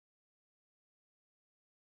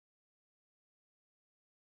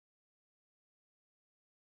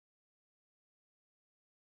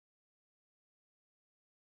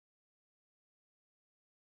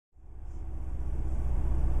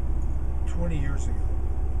20 years ago,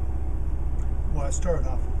 well, I started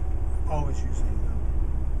off always using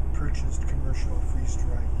purchased commercial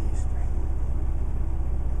freeze-dried yeast.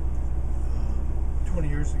 20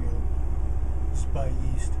 years ago, just buy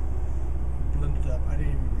yeast, blend it up. I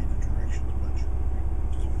didn't even read the directions much.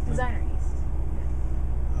 Just Designer yeast.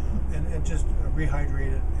 And just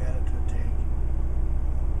rehydrate it, add it to a tank,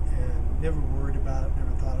 and never worried about it,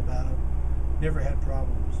 never thought about it, never had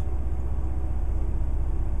problems.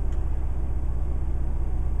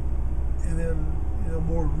 And then,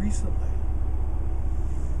 more recently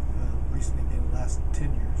being the last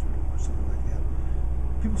 10 years or something like that,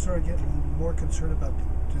 people started getting more concerned about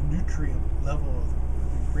the nutrient level of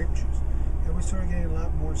the grape juice, and we started getting a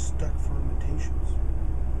lot more stuck fermentations.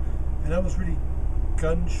 And I was really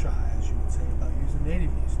gun shy, as you would say, about using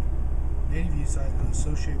native yeast. Native yeast I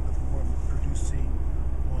associate with more producing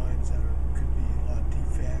wines that could be a lot of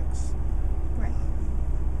defects, Right.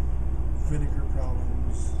 Vinegar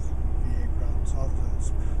problems, VA problems, all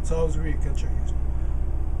those. So I was really gun shy using.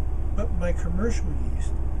 But my commercial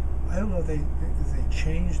yeast, I don't know if they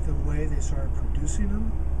changed the way they started producing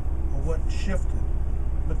them or what shifted.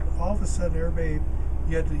 But all of a sudden, everybody,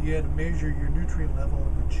 you had to measure your nutrient level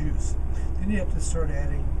in the juice. Then you have to start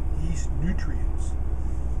adding yeast nutrients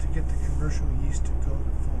to get the commercial yeast to go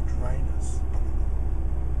to full dryness.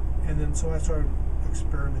 And then so I started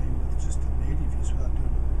experimenting with just the native yeast without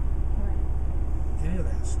doing any of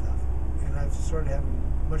that stuff. And I've started having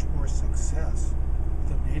much more success with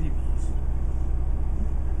the native yeast.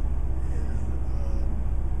 And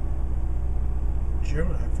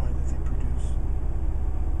generally I find that they produce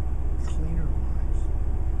cleaner wines.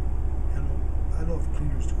 And I don't know if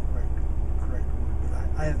cleaner is the correct word, but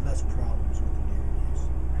I had less problems with the native yeast.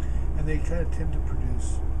 And they kind of tend to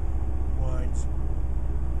produce wines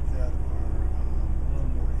that are a little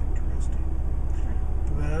more interesting.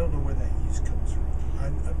 But I don't know where that yeast comes from.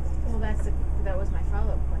 Well, that was my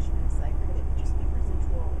follow-up question. Is like, could it just be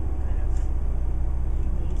residual kind of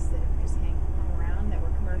yeast that have just hung around that were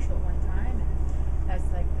commercial at one time, and that's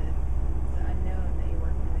like the unknown that you're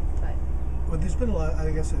working with. But well, there's been a lot. I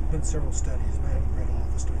guess there's been several studies, and I haven't read all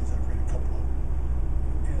the studies. I've read a couple of them,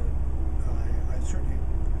 and I certainly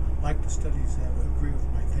like the studies that agree with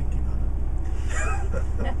my thinking on it.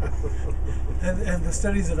 and the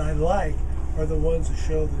studies that I like are the ones that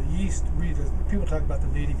show the yeast really doesn't. People talk about the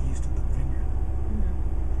native yeast of the vineyard.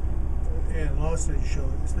 Mm-hmm. And a lot of studies show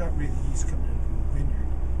that it's not really the yeast coming in from the vineyard,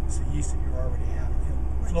 it's the yeast that you already have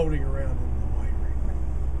floating around in the winery. Right.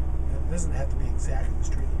 It doesn't have to be exactly the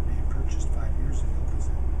strain that you may have purchased 5 years ago,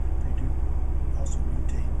 because they do also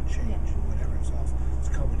mutate and change and whatever. It's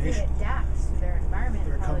a combination. It adapts to their environment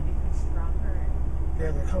and probably becomes stronger.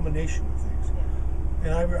 They're a combination of things.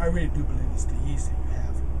 Yeah. And I really do believe it's the yeast that you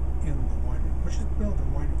have in the winery, which is the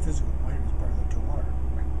physical winery is part of the terroir.